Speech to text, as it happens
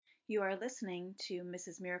You are listening to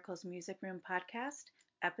Mrs. Miracle's Music Room podcast,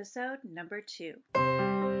 episode number 2.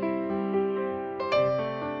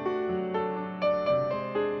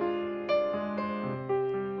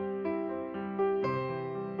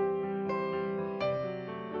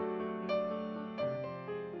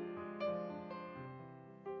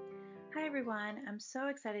 Hi everyone, I'm so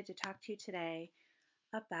excited to talk to you today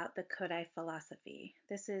about the Kodaly Philosophy.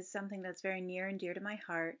 This is something that's very near and dear to my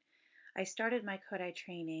heart. I started my Kodaly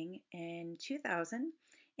training in 2000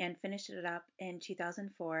 and finished it up in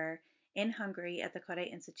 2004 in Hungary at the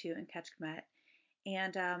Kodaly Institute in Kecskemét.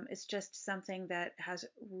 And it's just something that has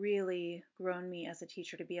really grown me as a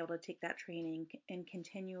teacher to be able to take that training and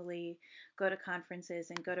continually go to conferences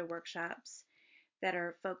and go to workshops that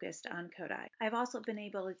are focused on Kodaly. I've also been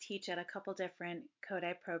able to teach at a couple different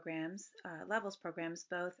Kodaly programs, levels programs,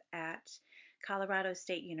 both at Colorado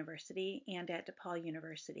State University and at DePaul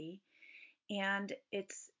University. And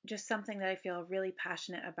it's just something that I feel really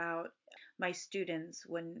passionate about. My students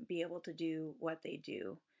wouldn't be able to do what they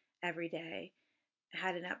do every day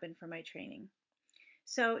had it not been for my training.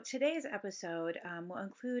 So today's episode will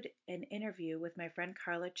include an interview with my friend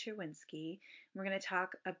Karla Cherwinski. We're going to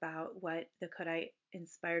talk about what the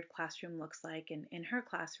Kodaly-inspired classroom looks like in her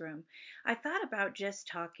classroom. I thought about just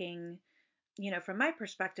talking, from my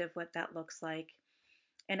perspective, what that looks like.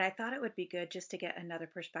 And I thought it would be good just to get another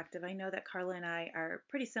perspective. I know that Karla and I are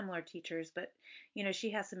pretty similar teachers, but,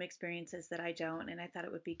 she has some experiences that I don't, and I thought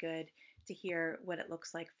it would be good to hear what it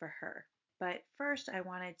looks like for her. But first, I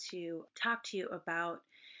wanted to talk to you about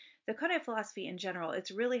the Kodaly philosophy in general.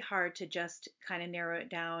 It's really hard to just kind of narrow it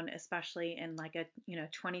down, especially in like a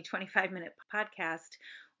 20-25 minute podcast,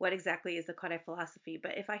 what exactly is the Kodaly philosophy.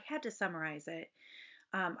 But if I had to summarize it,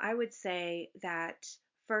 I would say that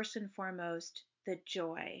first and foremost, the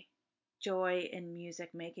joy in music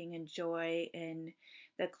making and joy in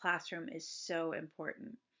the classroom is so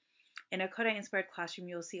important. In a Kodaly-inspired classroom,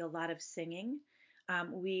 you'll see a lot of singing.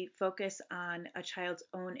 We focus on a child's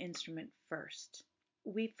own instrument first.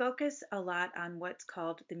 We focus a lot on what's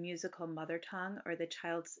called the musical mother tongue or the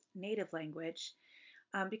child's native language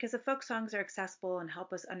because the folk songs are accessible and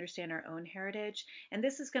help us understand our own heritage. And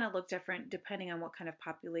this is going to look different depending on what kind of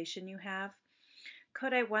population you have.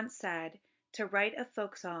 Kodaly once said, "To write a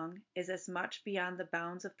folk song is as much beyond the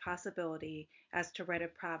bounds of possibility as to write a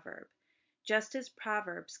proverb. Just as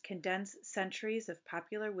proverbs condense centuries of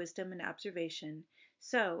popular wisdom and observation,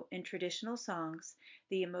 so, in traditional songs,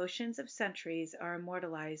 the emotions of centuries are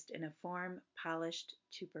immortalized in a form polished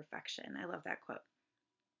to perfection." I love that quote.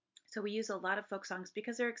 So we use a lot of folk songs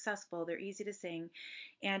because they're accessible, they're easy to sing,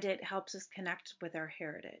 and it helps us connect with our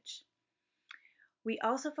heritage. We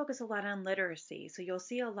also focus a lot on literacy. So you'll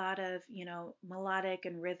see a lot of, melodic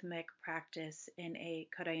and rhythmic practice in a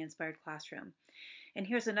Kodaly-inspired classroom. And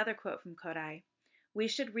here's another quote from Kodaly. "We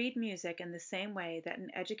should read music in the same way that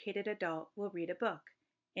an educated adult will read a book,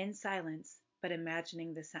 in silence, but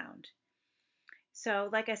imagining the sound." So,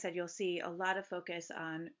 like I said, you'll see a lot of focus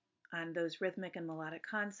on those rhythmic and melodic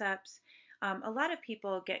concepts. A lot of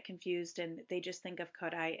people get confused and they just think of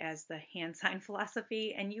Kodaly as the hand sign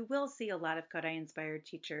philosophy, and you will see a lot of Kodaly-inspired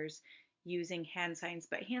teachers using hand signs,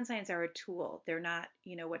 but hand signs are a tool. They're not,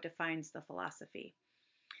 what defines the philosophy.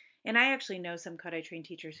 And I actually know some Kodaly trained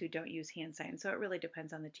teachers who don't use hand signs, so it really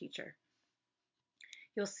depends on the teacher.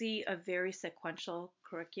 You'll see a very sequential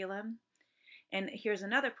curriculum. And here's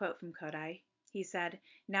another quote from Kodaly. He said,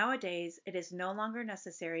 "Nowadays, it is no longer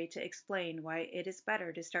necessary to explain why it is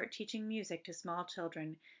better to start teaching music to small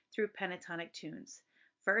children through pentatonic tunes.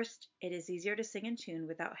 First, it is easier to sing in tune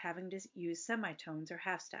without having to use semitones or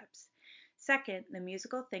half steps. Second, the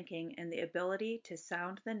musical thinking and the ability to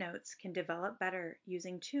sound the notes can develop better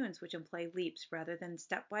using tunes which employ leaps rather than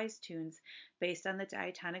stepwise tunes based on the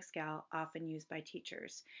diatonic scale often used by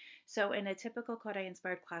teachers." So in a typical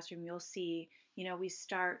Kodaly-inspired classroom, you'll see, we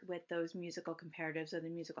start with those musical comparatives or the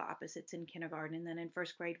musical opposites in kindergarten, and then in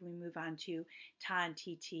first grade we move on to ta and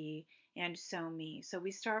tt and so mi. So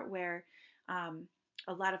we start where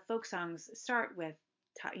a lot of folk songs start with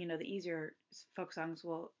ta, the easier folk songs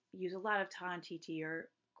will use a lot of ta and tt or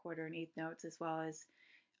quarter and eighth notes as well as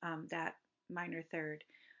that minor third,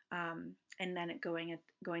 and then going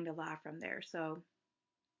to la from there. So,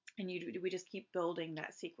 and we just keep building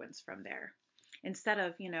that sequence from there. Instead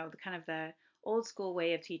of, the old school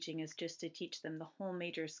way of teaching is just to teach them the whole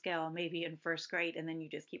major scale, maybe in first grade, and then you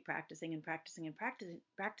just keep practicing and practicing and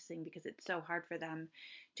practicing because it's so hard for them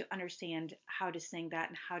to understand how to sing that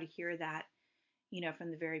and how to hear that,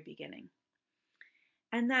 from the very beginning.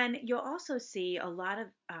 And then you'll also see a lot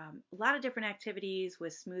of different activities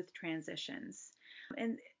with smooth transitions.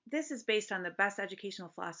 And this is based on the best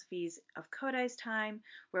educational philosophies of Kodai's time,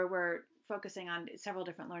 where we're focusing on several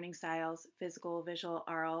different learning styles: physical, visual,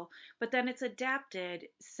 oral, but then it's adapted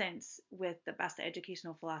since with the best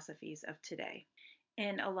educational philosophies of today.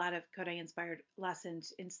 In a lot of Kodaly inspired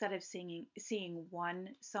lessons, instead of seeing one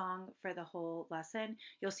song for the whole lesson,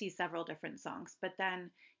 you'll see several different songs. But then,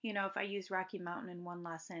 if I use Rocky Mountain in one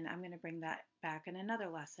lesson, I'm going to bring that back in another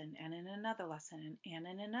lesson and in another lesson and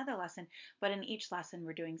in another lesson. But in each lesson,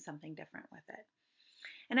 we're doing something different with it.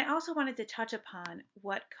 And I also wanted to touch upon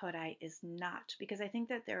what Kodai is not, because I think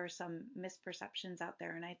that there are some misperceptions out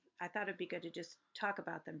there, and I thought it'd be good to just talk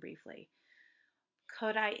about them briefly.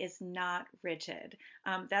 Kodai is not rigid.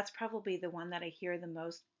 That's probably the one that I hear the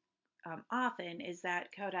most often, is that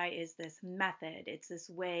Kodai is this method. It's this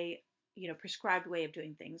way, prescribed way of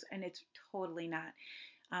doing things, and it's totally not.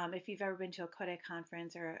 If you've ever been to a Kodai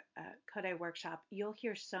conference or a Kodai workshop, you'll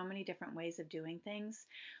hear so many different ways of doing things.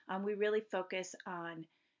 We really focus on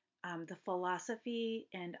the philosophy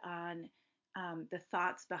and on the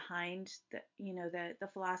thoughts behind the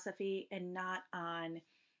philosophy, and not on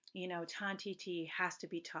Tantiti has to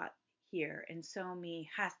be taught here and So Me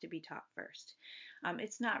has to be taught first.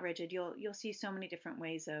 It's not rigid. You'll see so many different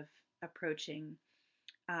ways of approaching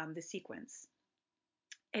the sequence.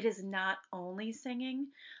 It is not only singing.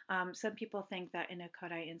 Some people think that in a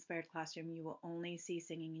Kodaly inspired classroom you will only see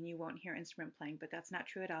singing and you won't hear instrument playing, but that's not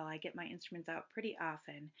true at all. I get my instruments out pretty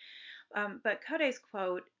often. But Kodai's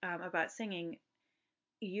quote about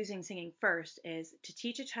using singing first is: to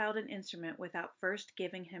teach a child an instrument without first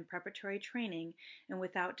giving him preparatory training and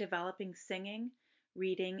without developing singing,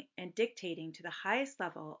 reading, and dictating to the highest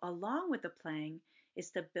level along with the playing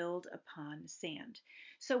is to build upon sand.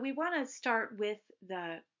 So we want to start with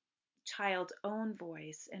the child's own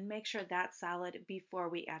voice and make sure that's solid before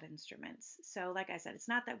we add instruments. So like I said, it's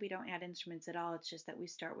not that we don't add instruments at all, it's just that we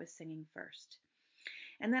start with singing first.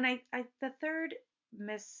 And then the third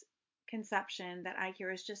misconception that I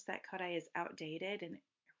hear is just that Kodai is outdated, and it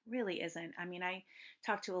really isn't. I mean, I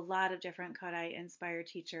talk to a lot of different Kodai inspired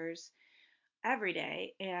teachers every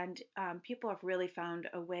day, and people have really found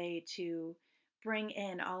a way to bring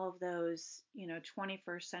in all of those,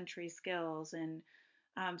 21st century skills and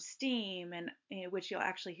STEAM, and which you'll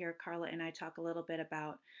actually hear Karla and I talk a little bit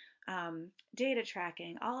about, data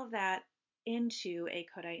tracking, all of that into a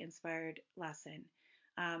Kodai inspired lesson.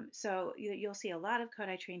 So you'll see a lot of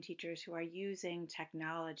Kodai trained teachers who are using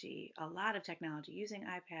technology, a lot of technology, using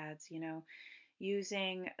iPads,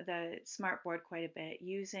 using the smartboard quite a bit,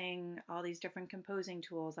 using all these different composing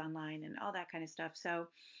tools online and all that kind of stuff. So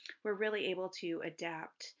we're really able to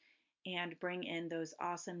adapt and bring in those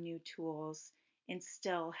awesome new tools and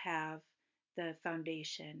still have the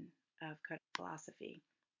foundation of Kodaly philosophy.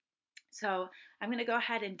 So I'm going to go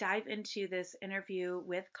ahead and dive into this interview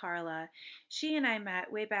with Karla. She and I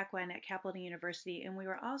met way back when at Capitol University, and we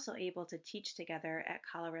were also able to teach together at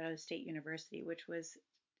Colorado State University, which was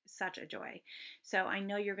such a joy. So I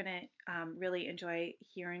know you're going to really enjoy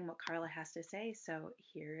hearing what Karla has to say. So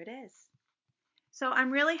here it is. So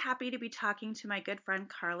I'm really happy to be talking to my good friend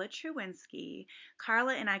Karla Cherwinski.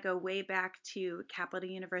 Karla and I go way back to Capitol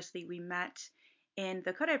University. We met in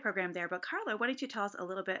the Kodaly program there. But Karla, why don't you tell us a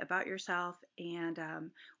little bit about yourself and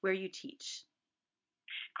where you teach?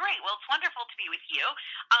 Great. Well, it's wonderful to be with you.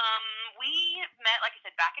 We met, like I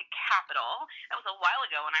said, back at Capitol. That was a while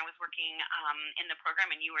ago when I was working in the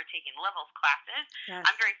program and you were taking levels classes. Yes.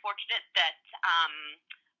 I'm very fortunate that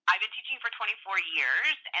I've been teaching for 24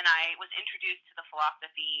 years, and I was introduced to the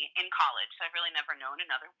philosophy in college, so I've really never known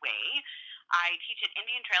another way. I teach at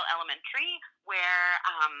Indian Trail Elementary, where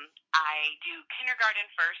I do kindergarten,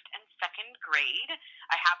 first, and second grade.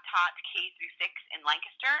 I have taught K through 6 in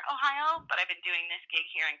Lancaster, Ohio, but I've been doing this gig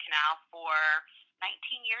here in Canal for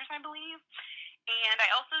 19 years, I believe. And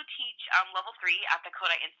I also teach level 3 at the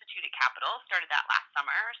Kodaly Institute at Capitol. Started that last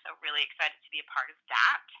summer, so really excited to be a part of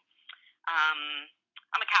that.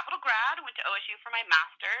 I'm a Capitol grad, went to OSU for my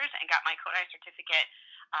master's, and got my Kodaly certificate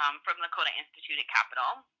from the Kodaly Institute at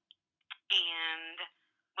Capitol. And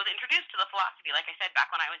was introduced to the philosophy, like I said, back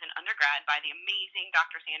when I was an undergrad by the amazing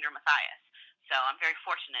Dr. Sandra Matthias. So I'm very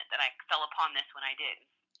fortunate that I fell upon this when I did.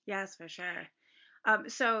 Yes, for sure.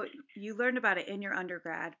 So you learned about it in your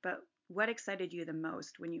undergrad, but what excited you the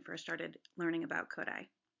most when you first started learning about Kodaly?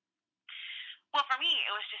 Well, for me,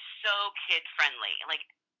 it was just so kid friendly. Like,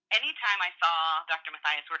 anytime I saw Dr.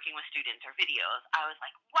 Matthias working with students or videos, I was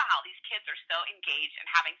like, wow, these kids are so engaged and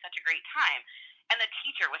having such a great time. And the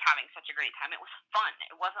teacher was having such a great time. It was fun.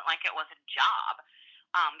 It wasn't like it was a job,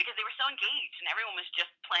 because they were so engaged and everyone was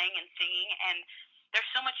just playing and singing. And there's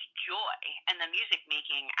so much joy and the music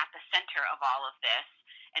making at the center of all of this,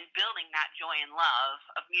 and building that joy and love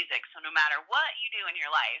of music. So no matter what you do in your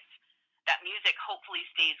life, that music hopefully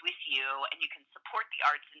stays with you and you can support the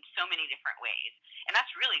arts in so many different ways. And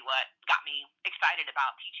that's really what got me excited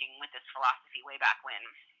about teaching with this philosophy way back when.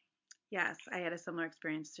 Yes, I had a similar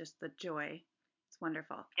experience, just the joy. It's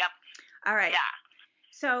wonderful. Yep. All right. Yeah.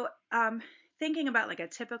 So, thinking about like a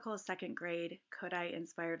typical second grade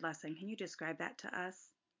Kodaly-inspired lesson, can you describe that to us?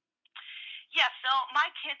 Yeah, so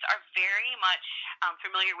my kids are very much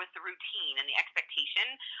familiar with the routine and the expectation.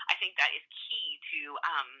 I think that is key to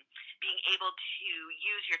being able to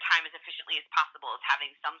use your time as efficiently as possible, is having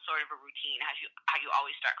some sort of a routine as you how you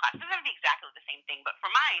always start class. It doesn't have to be exactly the same thing, but for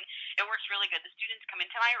mine, it works really good. The students come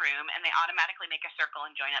into my room and they automatically make a circle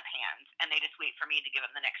and join up hands, and they just wait for me to give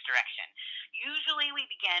them the next direction. Usually, we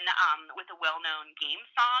begin with a well-known game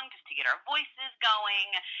song just to get our voices going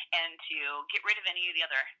and to get rid of any of the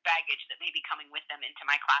other baggage that may be coming with them into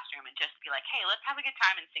my classroom, and just be like, hey, let's have a good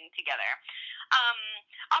time and sing together. Um,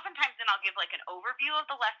 Oftentimes, then I'll give like an overview of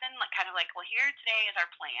the lesson, like kind of like, well, here today is our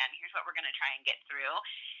plan. Here's what we're going to try and get through.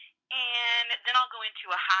 And then I'll go into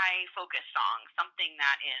a high focus song, something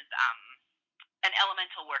that is an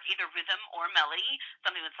elemental work, either rhythm or melody,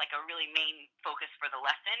 something that's like a really main focus for the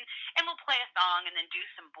lesson. And we'll play a song and then do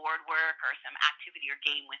some board work or some activity or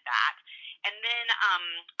game with that. And then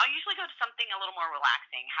I'll usually go to something a little more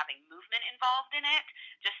relaxing, having movement involved in it.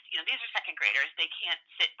 Just, these are second graders. They can't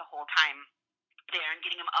sit the whole time there, and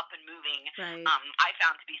getting them up and moving, Right. I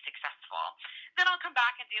found to be successful. Then I'll come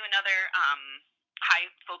back and do another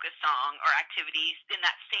high focus song or activities in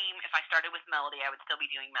that same. If I started with melody, I would still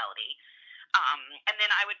be doing melody. And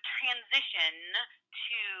then I would transition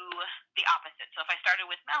to the opposite. So if I started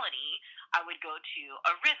with melody, I would go to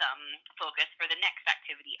a rhythm focus for the next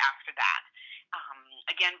activity after that.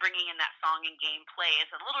 Again, bringing in that song and game play is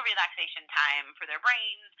a little relaxation time for their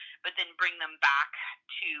brains, but then bring them back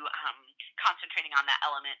to concentrating on that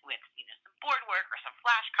element with some board work or some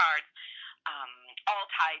flashcards, all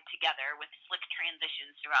tied together with slick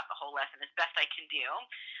transitions throughout the whole lesson as best I can do.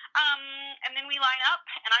 And then we line up,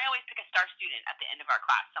 and I always pick a star student at the end of our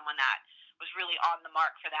class, someone that was really on the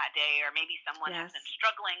mark for that day, or maybe someone has Yes. been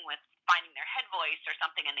struggling with finding their head voice or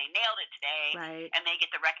something, and they nailed it today, Right. and they get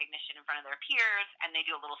the recognition in front of their peers, and they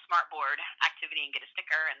do a little smartboard activity and get a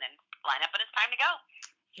sticker, and then line up, and it's time to go.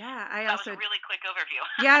 Yeah, So that was a really quick overview.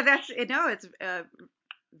 Yeah, it's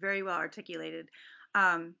very well articulated.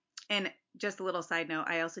 And just a little side note,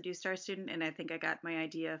 I also do Star Student, and I think I got my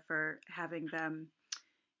idea for having them,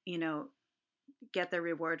 you know, get their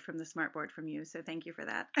reward from the smartboard from you. So thank you for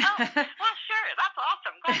that. Oh, well, sure. That's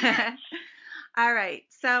awesome. Glad to hear it. All right.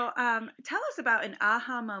 So tell us about an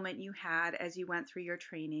aha moment you had as you went through your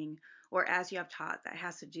training or as you have taught that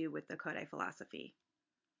has to do with the Kodaly philosophy.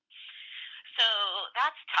 So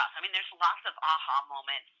that's tough. I mean, there's lots of aha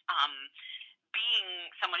moments. Being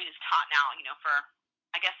someone who's taught now, for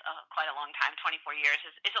I guess quite a long time, 24 years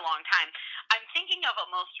is a long time. I'm thinking of the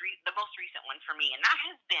most recent one for me, and that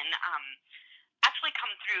has been actually come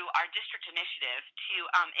through our district initiative to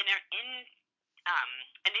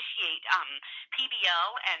initiate PBL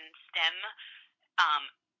and STEM um,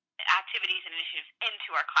 activities and initiatives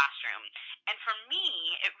into our classroom. And for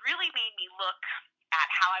me, it really made me look at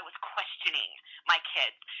how I was questioning my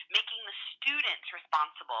kids, making the students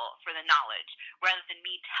responsible for the knowledge rather than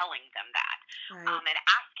me telling them that, Right. and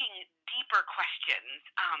asking deeper questions,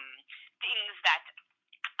 things that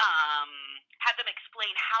have them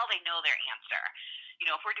explain how they know their answer.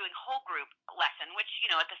 If we're doing whole group lesson, which,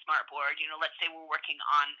 at the smart board, let's say we're working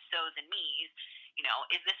on so's and me's,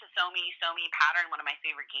 is this a so me pattern? One of my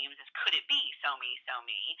favorite games is could it be so me?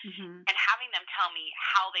 Mm-hmm. And having them tell me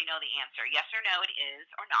how they know the answer. Yes or no, it is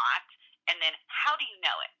or not. And then how do you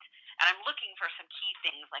know it? And I'm looking for some key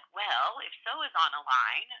things like, well, if so is on a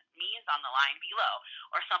line, me is on the line below,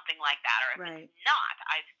 or something like that. Or if Right. it's not,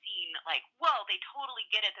 I've seen like, well, they totally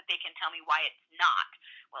get it that they can tell me why it's not.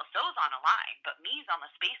 Well, so's on a line, but me's on the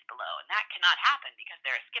space below, and that cannot happen because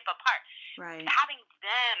they're a skip apart. Right. Having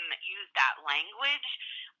them use that language,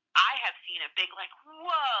 I have seen a big like,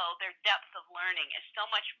 whoa, their depth of learning is so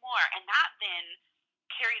much more. And that then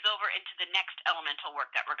carries over into the next elemental work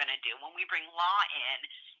that we're going to do. When we bring law in,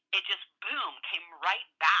 it just boom, came right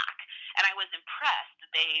back. And I was impressed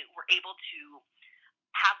that they were able to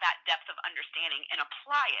have that depth of understanding and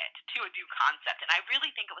apply it to a new concept. And I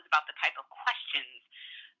really think it was about the type of questions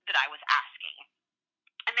that I was asking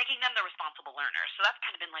and making them the responsible learners. So that's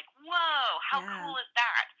kind of been like, whoa, how Yeah. cool is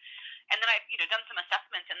that? And then I've done some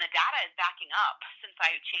assessments, and the data is backing up since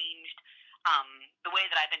I changed um, the way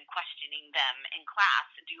that I've been questioning them in class,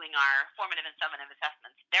 doing our formative and summative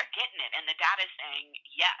assessments, they're getting it, and the data is saying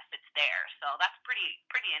yes, it's there. So that's pretty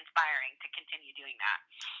inspiring to continue doing that.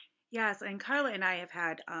 Yes, and Karla and I have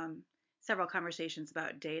had several conversations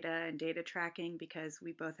about data and data tracking because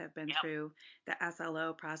we both have been Yep. through the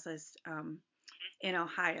SLO process Mm-hmm. in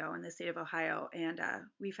Ohio, in the state of Ohio, and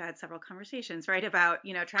we've had several conversations, right, about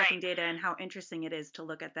tracking Right. data and how interesting it is to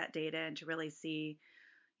look at that data and to really see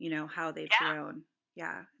how they've Yeah. grown.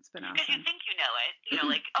 Yeah, it's been Because you awesome. think you know it,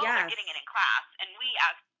 like, oh, they're Yes, getting it in class, and we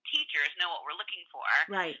as teachers know what we're looking for,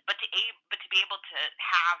 right. but to be able to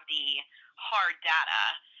have the hard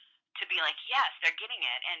data to be like, yes, they're getting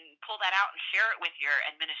it, and pull that out and share it with your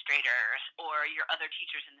administrators or your other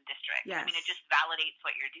teachers in the district. I mean, it Yes, just validates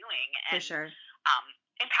what you're doing for and sure. um,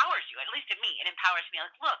 empowers you. At least in me, it empowers me.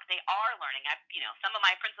 Like, look, they are learning. Some of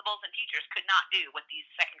my principals and teachers could not do what these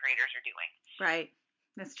second graders are doing. Right.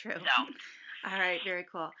 That's true. So, All right, very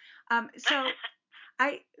cool. So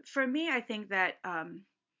for me, I think that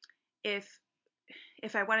if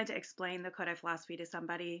I wanted to explain the Kodaly philosophy to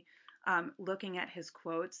somebody, looking at his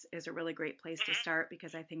quotes is a really great place to mhm. start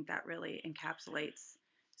because I think that really encapsulates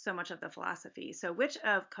so much of the philosophy. So, which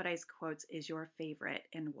of Kodaly's quotes is your favorite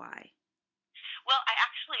and why? Well, I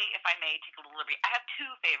actually, if I may take a little liberty, I have two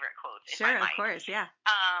favorite quotes, if I Sure, of might. course, yeah.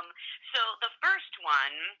 Um, so the first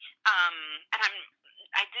one, and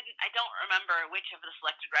I don't remember which of the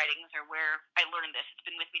selected writings or where I learned this. It's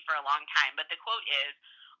been with me for a long time, but the quote is,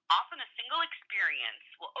 "Often a single experience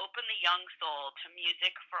will open the young soul to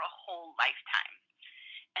music for a whole lifetime."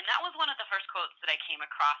 And that was one of the first quotes that I came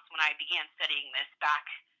across when I began studying this back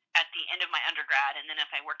at the end of my undergrad, and then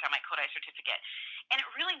as I worked on my Kodaly certificate. And it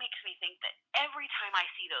really makes me think that every time I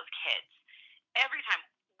see those kids, every time,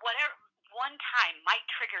 whatever one time might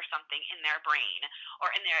trigger something in their brain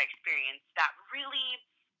or in their experience that really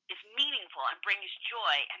is meaningful and brings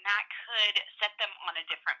joy, and that could set them on a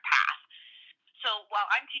different path. So while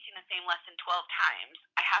I'm teaching the same lesson 12 times,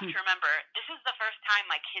 I have Hmm. to remember this is the first time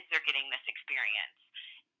my kids are getting this experience.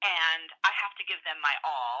 And I have to give them my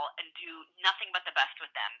all and do nothing but the best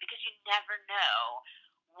with them, because you never know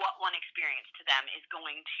what one experience to them is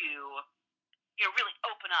going to really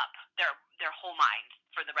open up their whole mind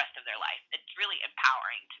for the rest of their life. It's really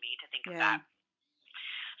empowering to me to think of Yeah. that.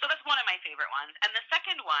 So that's one of my favorite ones. And the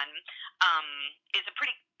second one is a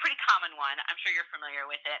pretty common one. I'm sure you're familiar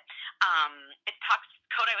with it. It talks.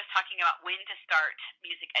 Kodaly was talking about when to start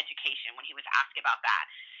music education when he was asked about that,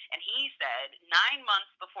 and he said 9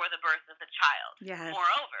 months before the birth of the child. Yes.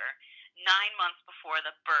 Moreover, 9 months before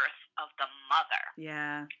the birth of the mother.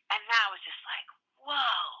 Yeah. And that was just like,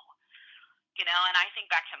 whoa. And I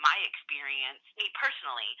think back to my experience, me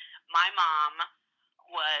personally, my mom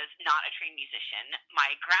was not a trained musician.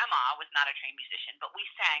 My grandma was not a trained musician, but we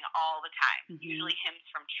sang all the time, Hmm. usually hymns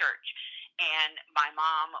from church. And my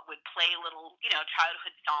mom would play little,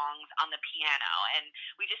 childhood songs on the piano. And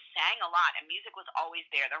we just sang a lot, and music was always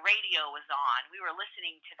there. The radio was on. We were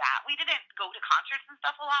listening to that. We didn't go to concerts and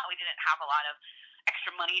stuff a lot. We didn't have a lot of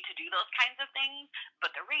extra money to do those kinds of things,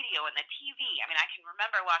 but the radio and the TV. I mean, I can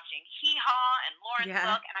remember watching Hee Haw and Lawrence Yeah.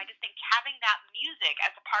 Welk, and I just think having that music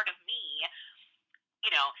as a part of me,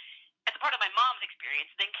 you know, as a part of my mom's experience,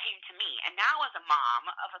 then came to me. And now, as a mom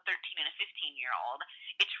of a 13 and a 15-year-old,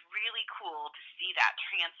 it's really cool to see that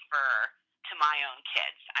transfer to my own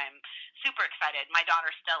kids. I'm super excited. My daughter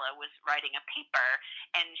Stella was writing a paper,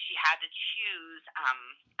 and she had to choose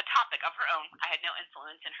a topic of her own. I had no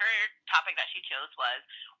influence, and her topic that she chose was,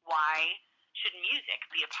 why should music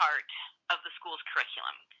be a part of the school's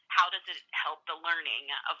curriculum? How does it help the learning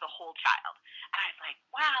of the whole child? And I was like,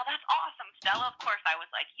 wow, that's awesome, Stella. Of course, I was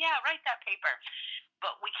like, yeah, write that paper.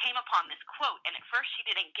 But we came upon this quote, and at first she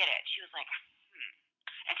didn't get it. She was like,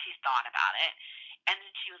 and she thought about it. And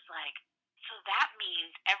then she was like, so that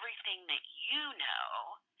means everything that you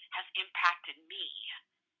know has impacted me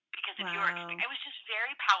because of your experience. Wow. It was just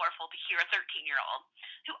very powerful to hear a 13-year-old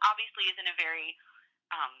who obviously is in a very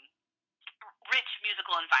um, rich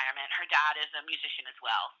musical environment. Her dad is a musician as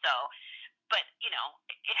well. So, but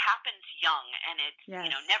it happens young, and it's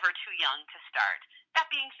Yes. never too young to start. That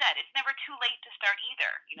being said, it's never too late to start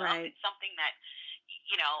either. If Right. it's something that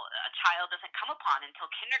a child doesn't come upon until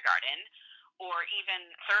kindergarten, or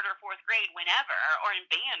even third or fourth grade, whenever, or in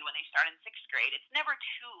band when they start in sixth grade, it's never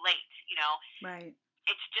too late. Right.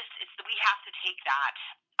 It's we have to take that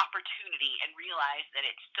opportunity and realize that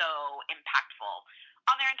it's so impactful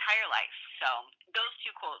on their entire life. So those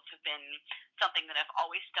two quotes have been something that have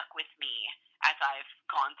always stuck with me as I've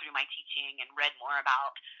gone through my teaching and read more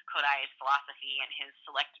about Kodai's philosophy and his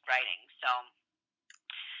selected writings. So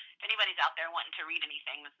if anybody's out there wanting to read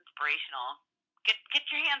anything that's inspirational, get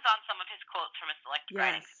your hands on some of his quotes from his selected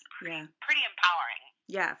writings. Yes. It's Yeah. pretty empowering,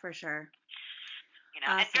 Yeah, for sure. and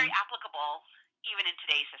very Awesome. applicable even in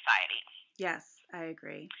today's society. Yes, I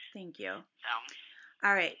agree. Thank you. So,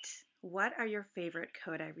 All right. What are your favorite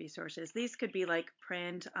Kodaly resources? These could be like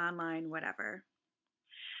print, online, whatever.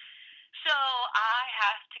 so I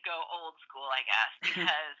have to go old school, I guess,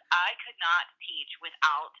 because I could not teach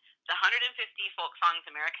without the 150 folk songs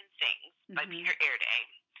American sings by Hmm. Peter Airday.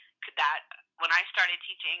 That when I started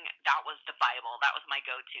teaching, that was the Bible. That was my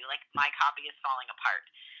go-to. Like my copy is falling apart.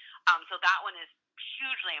 So that one is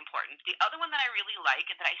hugely important. The other one that I really like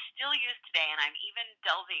and that I still use today, and I'm even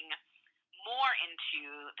delving more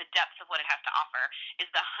into the depths of what it has to offer, is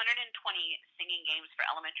the 120 Singing Games for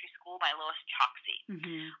Elementary School by Lois Choksey.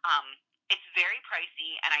 Hmm. Um, it's very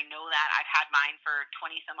pricey, and I know that. I've had mine for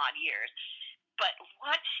 20 some odd years. But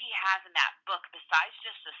what she has in that book, besides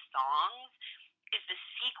just the songs, is the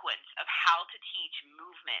sequence of how to teach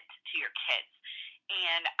movement to your kids.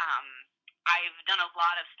 And I've done a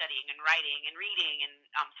lot of studying and writing and reading and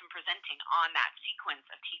some presenting on that sequence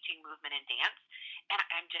of teaching movement and dance. And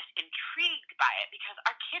I'm just intrigued by it because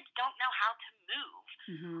our kids don't know how to move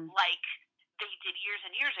Hmm. like they did years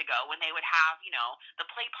and years ago when they would have, the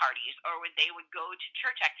play parties or when they would go to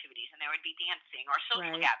church activities and there would be dancing or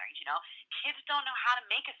social Right. gatherings. Kids don't know how to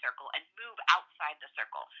make a circle and move outside the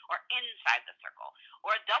circle or inside the circle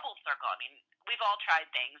or a double circle. I mean, we've all tried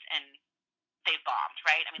things and they bombed,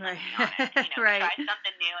 right? I mean, let's Right. be honest. We Right. tried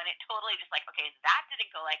something new and it totally just like, okay, that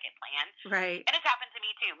didn't go like it planned. Right. And it's happened to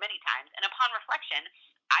me too many times. And upon reflection,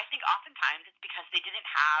 I think oftentimes it's because they didn't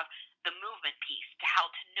have the movement piece to how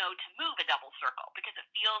to know to move a double circle because it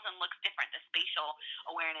feels and looks different. The spatial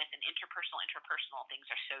awareness and interpersonal things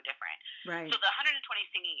are so different. Right. So the 120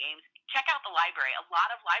 Singing Games, check out the library. A lot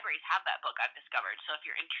of libraries have that book, I've discovered. So if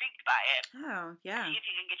you're intrigued by it, Oh, yeah. see if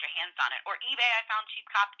you can get your hands on it. Or eBay, I found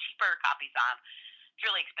cheaper copies on. It's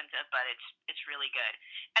really expensive, but it's really good.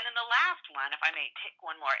 And then the last one, if I may pick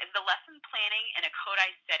one more, is the Lesson Planning in a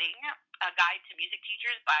Kodaly Setting, a Guide to Music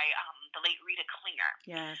Teachers by the late Rita Klinger.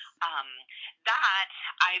 Yes. That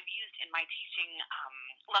I've used in my teaching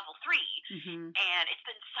level 3, Hmm. and it's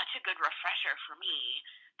been such a good refresher for me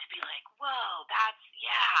to be like, whoa,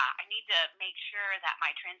 I need to make sure that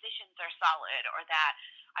my transitions are solid or that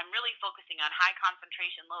I'm really focusing on high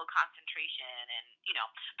concentration, low concentration, and,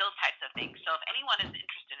 those types of things. So if anyone is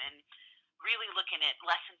interested in really looking at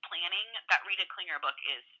lesson planning, that Rita Klinger book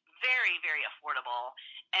is very, very affordable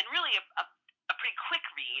and really a pretty quick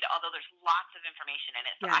read, although there's lots of information in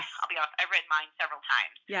it. So Yes. I'll be honest, I've read mine several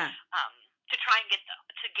times. Yeah. To try and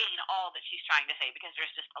to gain all that she's trying to say because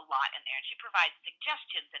there's just a lot in there, and she provides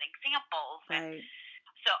suggestions and examples, and Right.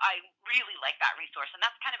 so I really like that resource, and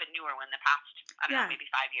that's kind of a newer one the past, I don't know, Yeah. maybe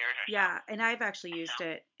 5 years or so. Yeah. And I've actually So used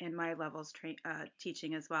it in my levels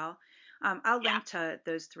teaching as well. I'll yeah, link to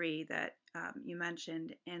those three that you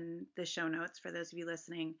mentioned in the show notes for those of you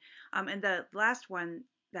listening. And the last one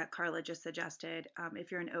that Karla just suggested, if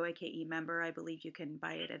you're an OAKE member, I believe you can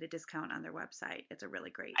buy it at a discount on their website. It's a really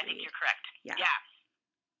great I think read. you're correct. Yeah.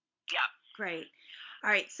 Yeah. Great. All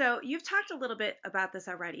right. So you've talked a little bit about this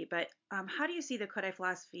already, but how do you see the Kodaly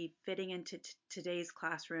philosophy fitting into today's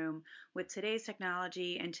classroom with today's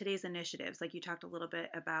technology and today's initiatives? Like you talked a little bit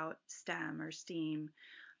about STEM or STEAM.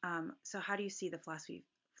 So how do you see the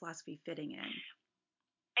philosophy fitting in?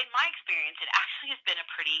 In my experience, it actually has been a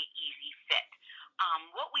pretty easy fit.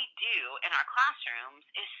 What we do in our classrooms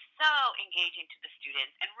is so engaging to the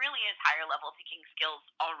students and really is higher level thinking skills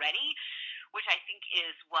already, which I think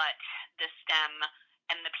is what the STEM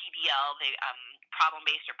and the PBL, the problem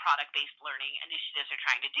based or product based learning initiatives are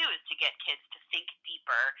trying to do is to get kids to think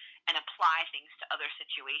deeper and apply things to other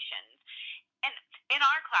situations. And in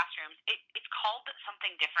our classrooms, it's called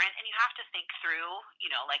something different, and you have to think through,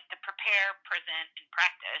 like the prepare, present, and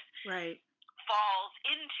practice Right. falls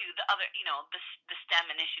into the other, the STEM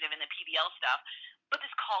initiative and the PBL stuff, but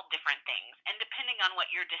it's called different things. And depending on what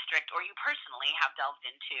your district or you personally have delved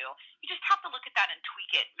into, you just have to look at that and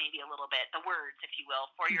tweak it maybe a little bit, the words, if you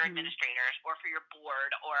will, for your Hmm. administrators or for your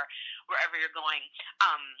board or wherever you're going.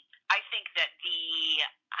 I think that the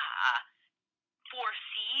four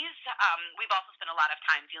C's, we've also spent a lot of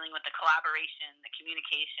time dealing with the collaboration, the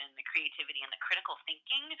communication, the creativity, and the critical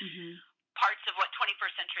thinking Hmm. parts of what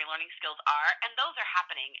 21st century learning skills are, and those are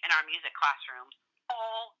happening in our music classrooms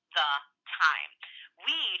all the time.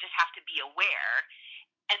 We just have to be aware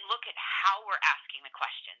and look at how we're asking the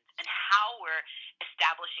questions and how we're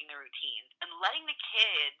establishing the routines and letting the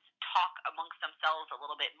kids talk amongst themselves a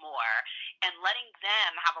little bit more and letting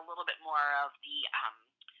them have a little bit more of the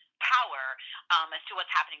power as to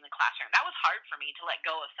what's happening in the classroom. That was hard for me to let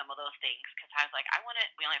go of some of those things because I was like,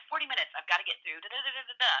 we only have 40 minutes. I've got to get through. Da, da, da, da,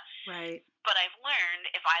 da, da. Right. But I've learned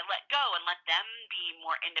if I let go and let them be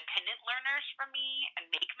more independent learners from me and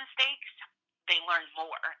make mistakes, they learn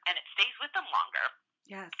more and it stays with them longer.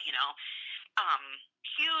 Yes. You know, um,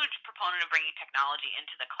 huge proponent of bringing technology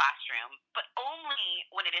into the classroom, but only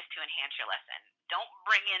when it is to enhance your lesson. Don't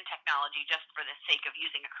bring in technology just for the sake of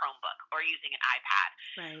using a Chromebook or using an iPad.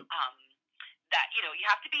 Right. That you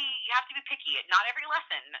have to be picky. Not every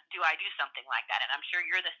lesson do I do something like that, and I'm sure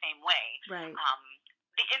you're the same way. Right.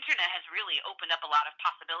 The internet has really opened up a lot of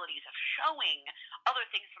possibilities of showing other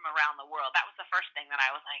things from around the world. That was the first thing that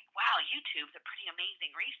I was like, wow, YouTube's a pretty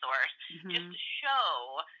amazing resource just to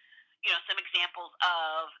show some examples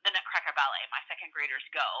of the Nutcracker Ballet. My second graders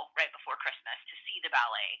go right before Christmas to see the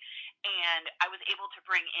ballet. And I was able to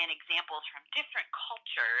bring in examples from different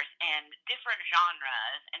cultures and different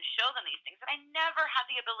genres and show them these things that I never had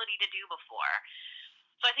the ability to do before.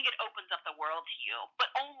 So I think it opens up the world to you,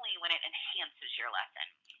 but only when it enhances your lesson.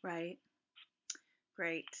 Right.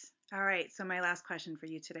 Great. All right. So my last question for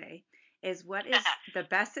you today is, what is the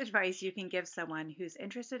best advice you can give someone who's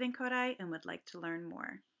interested in Kodaly and would like to learn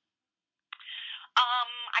more?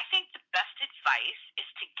 I think the best advice is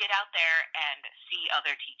to get out there and see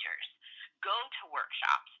other teachers. Go to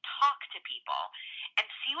workshops, talk to people, and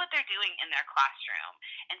see what they're doing in their classroom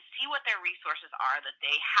and see what their resources are that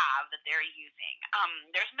they have that they're using.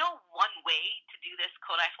 There's no one way to do this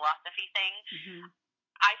Kodaly philosophy thing.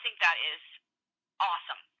 I think that is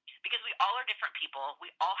awesome because we all are different people.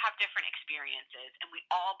 We all have different experiences, and we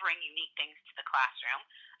all bring unique things to the classroom.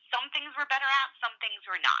 Some things we're better at, some things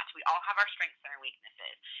we're not. We all have our strengths and our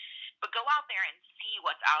weaknesses. But go out there and see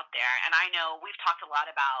what's out there. And I know we've talked a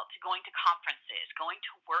lot about going to conferences, going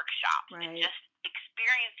to workshops, and just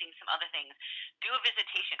experiencing some other things. Do a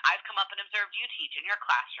visitation. I've come up and observed you teach in your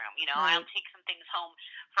classroom. I'll take some things home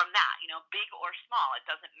from that, big or small. It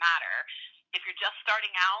doesn't matter. If you're just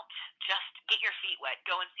starting out, just get your feet wet,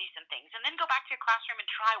 go and see some things, and then go back to your classroom and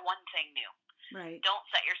try one thing new. Right. Don't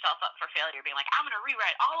set yourself up for failure being like, I'm going to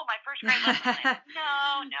rewrite all of my first grade lessons.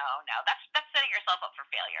 No. That's setting yourself up for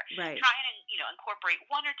failure. Right. Try and incorporate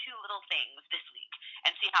one or two little things this week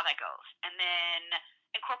and see how that goes. And then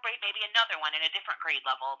incorporate maybe another one in a different grade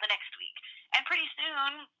level the next week. And pretty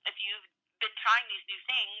soon, if you've been trying these new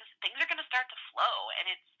things are going to start to flow. And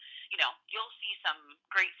it's, you'll see some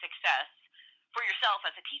great success for yourself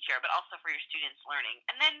as a teacher, but also for your students learning.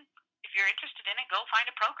 And then if you're interested in it, go find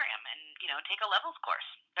a program and, take a levels course.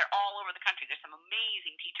 They're all over the country. There's some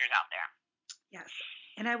amazing teachers out there. Yes.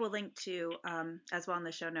 And I will link to, as well in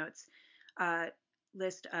the show notes,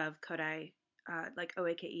 list of Kodaly, like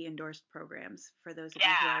OAKE endorsed programs for those of you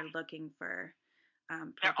who are looking for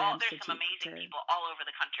programs. There's some amazing people all over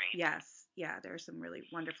the country. Yes. Yeah. There are some really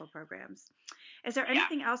wonderful programs. Is there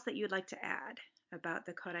anything else that you'd like to add about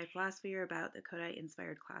the Kodaly philosophy or about the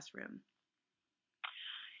Kodaly-inspired classroom?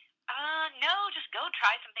 No, just go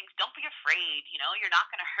try some things. Don't be afraid. You're not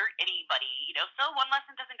going to hurt anybody. So one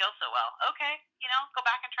lesson doesn't go so well. Okay, go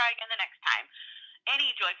back and try again the next time.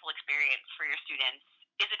 Any joyful experience for your students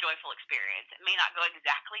is a joyful experience. It may not go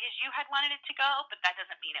exactly as you had wanted it to go, but that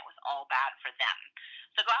doesn't mean it was all bad for them.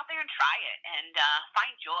 So go out there and try it and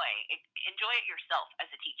find joy. Enjoy it yourself as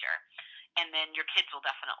a teacher, and then your kids will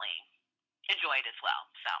definitely enjoy it as well.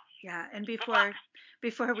 So yeah, and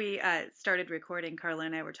before we started recording, Karla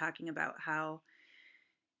and I were talking about how,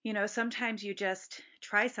 sometimes you just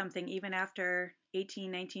try something even after 18,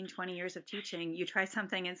 19, 20 years of teaching. You try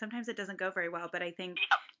something and sometimes it doesn't go very well, but I think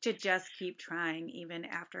to just keep trying even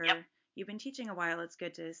after you've been teaching a while, it's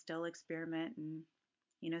good to still experiment and,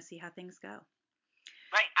 see how things go.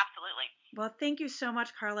 Right, absolutely. Well, thank you so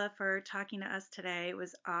much, Karla, for talking to us today. It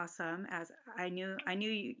was awesome, as I knew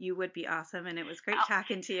you would be awesome, and it was great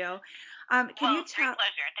talking to you. Great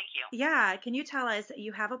pleasure. Thank you. Yeah, can you tell us,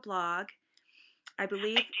 you have a blog, I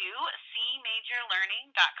believe? I do.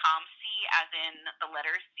 cmajorlearning.com. C as in the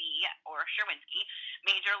letter C or Cherwinski,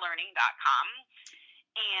 majorlearning.com.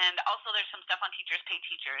 And also there's some stuff on Teachers Pay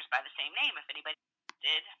Teachers by the same name if anybody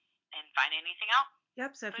did and find anything out.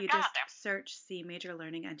 Yep, so if you just search C Major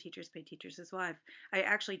Learning on Teachers Pay Teachers as well. I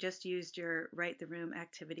actually just used your Write the Room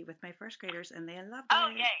activity with my first graders, and they loved it. Oh,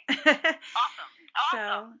 yay. Awesome.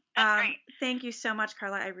 So, that's great. Thank you so much,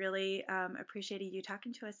 Karla. I really appreciated you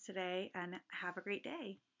talking to us today, and have a great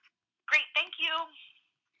day. Great, thank you.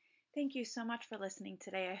 Thank you so much for listening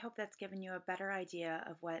today. I hope that's given you a better idea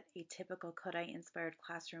of what a typical Kodaly-inspired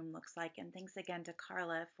classroom looks like, and thanks again to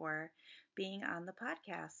Karla for being on the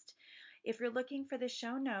podcast. If you're looking for the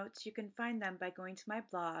show notes, you can find them by going to my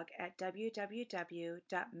blog at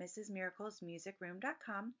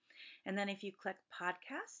www.mrsmiraclesmusicroom.com. And then if you click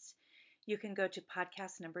podcasts, you can go to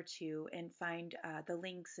podcast number 2 and find the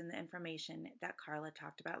links and the information that Karla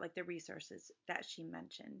talked about, like the resources that she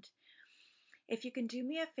mentioned. If you can do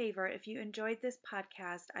me a favor, if you enjoyed this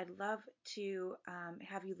podcast, I'd love to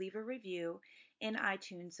have you leave a review in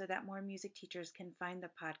iTunes so that more music teachers can find the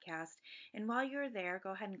podcast. And while you're there,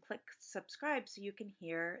 go ahead and click subscribe so you can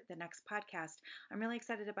hear the next podcast. I'm really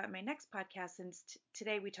excited about my next podcast since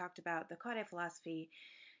today we talked about the Kodaly Philosophy.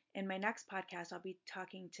 In my next podcast, I'll be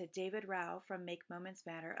talking to David Rao from Make Moments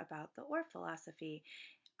Matter about the OR philosophy.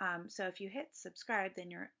 So if you hit subscribe, then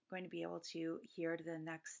you're going to be able to hear the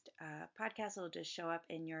next podcast. It'll just show up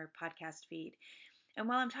in your podcast feed. And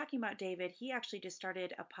while I'm talking about David, he actually just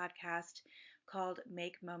started a podcast called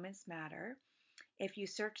Make Moments Matter. If you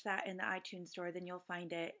search that in the iTunes store, then you'll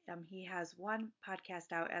find it. He has one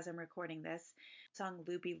podcast out as I'm recording this, song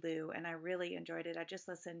Luby Lou, and I really enjoyed it. I just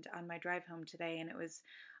listened on my drive home today, and it was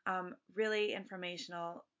really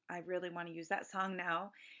informational. I really want to use that song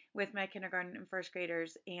now with my kindergarten and first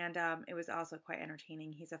graders, and it was also quite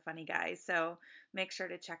entertaining. He's a funny guy, so make sure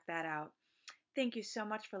to check that out. Thank you so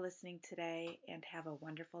much for listening today, and have a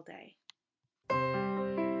wonderful day.